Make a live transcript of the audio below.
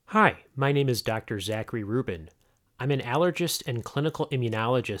Hi, my name is Dr. Zachary Rubin. I'm an allergist and clinical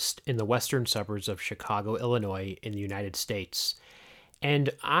immunologist in the western suburbs of Chicago, Illinois, in the United States. And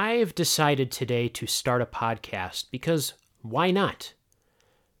I've decided today to start a podcast because why not?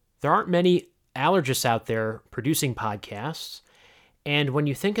 There aren't many allergists out there producing podcasts, and when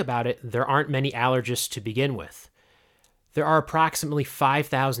you think about it, there aren't many allergists to begin with. There are approximately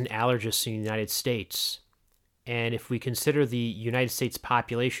 5,000 allergists in the United States. And if we consider the United States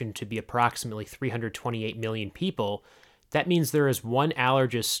population to be approximately 328 million people, that means there is one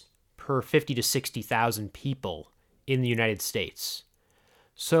allergist per 50 to 60,000 people in the United States.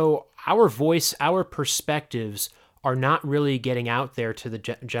 So our voice, our perspectives are not really getting out there to the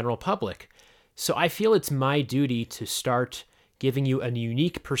general public. So I feel it's my duty to start giving you a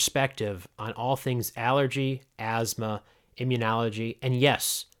unique perspective on all things allergy, asthma, immunology, and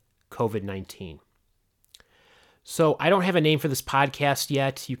yes, COVID-19. So I don't have a name for this podcast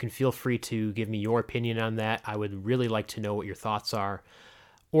yet. You can feel free to give me your opinion on that. I would really like to know what your thoughts are,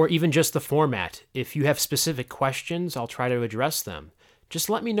 or even just the format. If you have specific questions, I'll try to address them. Just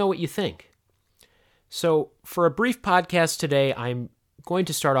let me know what you think. So for a brief podcast today, I'm going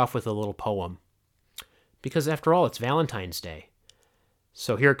to start off with a little poem, because after all, it's Valentine's Day.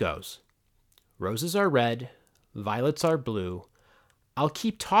 So here it goes. Roses are red, violets are blue. I'll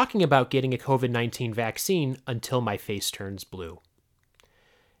keep talking about getting a COVID-19 vaccine until my face turns blue.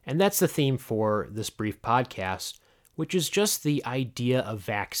 And that's the theme for this brief podcast, which is just the idea of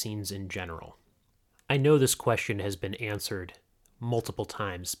vaccines in general. I know this question has been answered multiple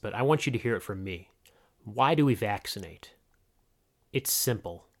times, but I want you to hear it from me. Why do we vaccinate? It's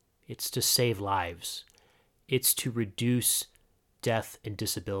simple. It's to save lives. It's to reduce death and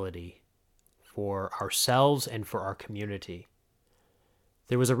disability for ourselves and for our community.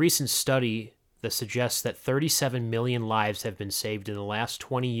 There was a recent study that suggests that 37 million lives have been saved in the last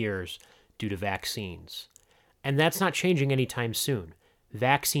 20 years due to vaccines. And that's not changing anytime soon.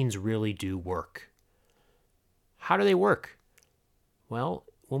 Vaccines really do work. How do they work? Well,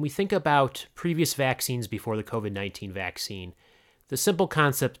 when we think about previous vaccines before the COVID-19 vaccine, the simple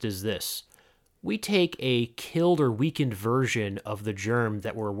concept is this. We take a killed or weakened version of the germ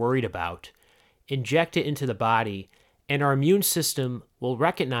that we're worried about, inject it into the body, and our immune system will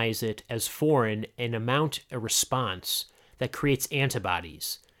recognize it as foreign and mount a response that creates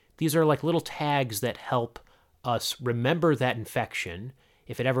antibodies. These are like little tags that help us remember that infection,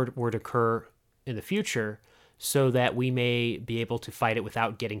 if it ever were to occur in the future, so that we may be able to fight it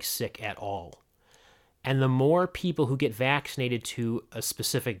without getting sick at all. And the more people who get vaccinated to a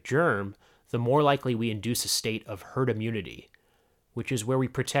specific germ, the more likely we induce a state of herd immunity, which is where we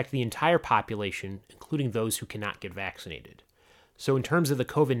protect the entire population, including those who cannot get vaccinated. So in terms of the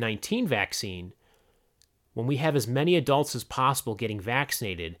COVID-19 vaccine, when we have as many adults as possible getting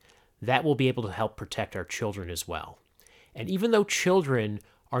vaccinated, that will be able to help protect our children as well. And even though children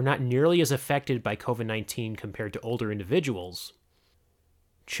are not nearly as affected by COVID-19 compared to older individuals,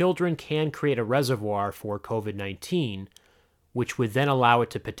 children can create a reservoir for COVID-19, which would then allow it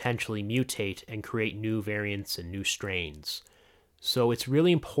to potentially mutate and create new variants and new strains. So it's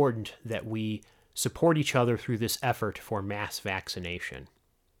really important that we support each other through this effort for mass vaccination.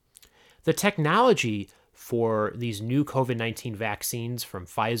 The technology for these new COVID-19 vaccines from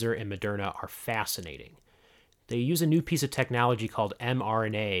Pfizer and Moderna are fascinating. They use a new piece of technology called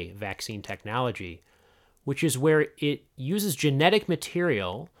mRNA vaccine technology, which is where it uses genetic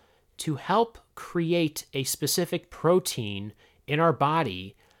material to help create a specific protein in our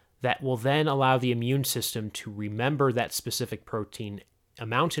body that will then allow the immune system to remember that specific protein,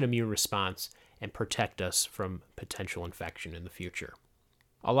 mount an immune response, and protect us from potential infection in the future.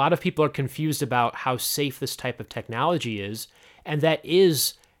 A lot of people are confused about how safe this type of technology is, and that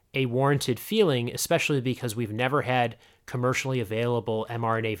is a warranted feeling, especially because we've never had commercially available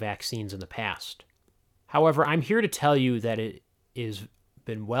mRNA vaccines in the past. However, I'm here to tell you that it has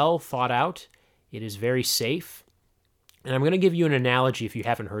been well thought out, it is very safe, and I'm going to give you an analogy if you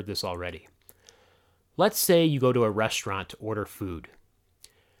haven't heard this already. Let's say you go to a restaurant to order food.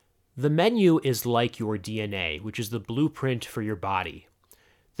 The menu is like your DNA, which is the blueprint for your body.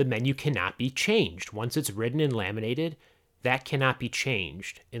 The menu cannot be changed. Once it's written and laminated, that cannot be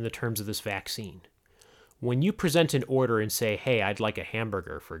changed in the terms of this vaccine. When you present an order and say, hey, I'd like a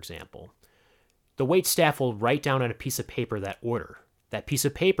hamburger, for example, the waitstaff will write down on a piece of paper that order. That piece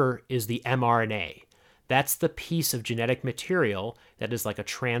of paper is the mRNA. That's the piece of genetic material that is like a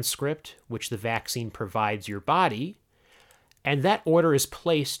transcript, which the vaccine provides your body, and that order is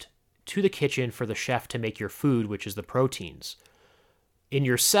placed to the kitchen for the chef to make your food, which is the proteins. In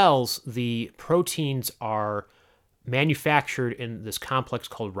your cells, the proteins are manufactured in this complex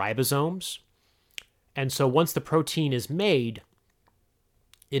called ribosomes. And so once the protein is made,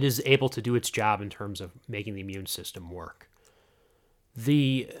 it is able to do its job in terms of making the immune system work.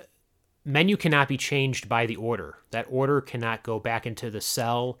 The menu cannot be changed by the order. That order cannot go back into the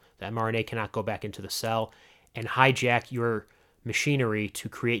cell, the mRNA cannot go back into the cell and hijack your machinery to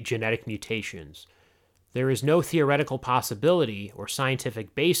create genetic mutations. There is no theoretical possibility or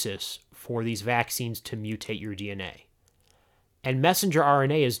scientific basis for these vaccines to mutate your DNA. And messenger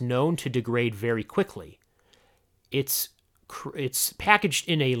RNA is known to degrade very quickly. It's packaged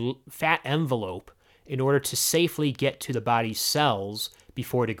in a fat envelope in order to safely get to the body's cells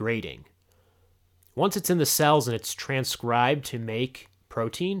before degrading. Once it's in the cells and it's transcribed to make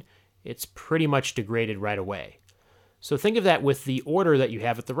protein, it's pretty much degraded right away. So think of that with the order that you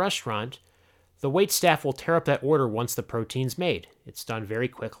have at the restaurant. The waitstaff will tear up that order once the protein's made. It's done very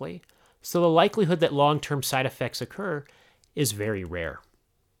quickly. So the likelihood that long-term side effects occur is very rare.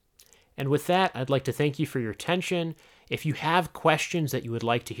 And with that, I'd like to thank you for your attention. If you have questions that you would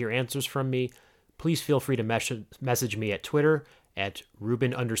like to hear answers from me, please feel free to message me at Twitter at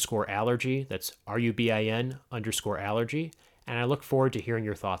Rubin_allergy. That's RUBIN_allergy. And I look forward to hearing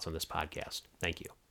your thoughts on this podcast. Thank you.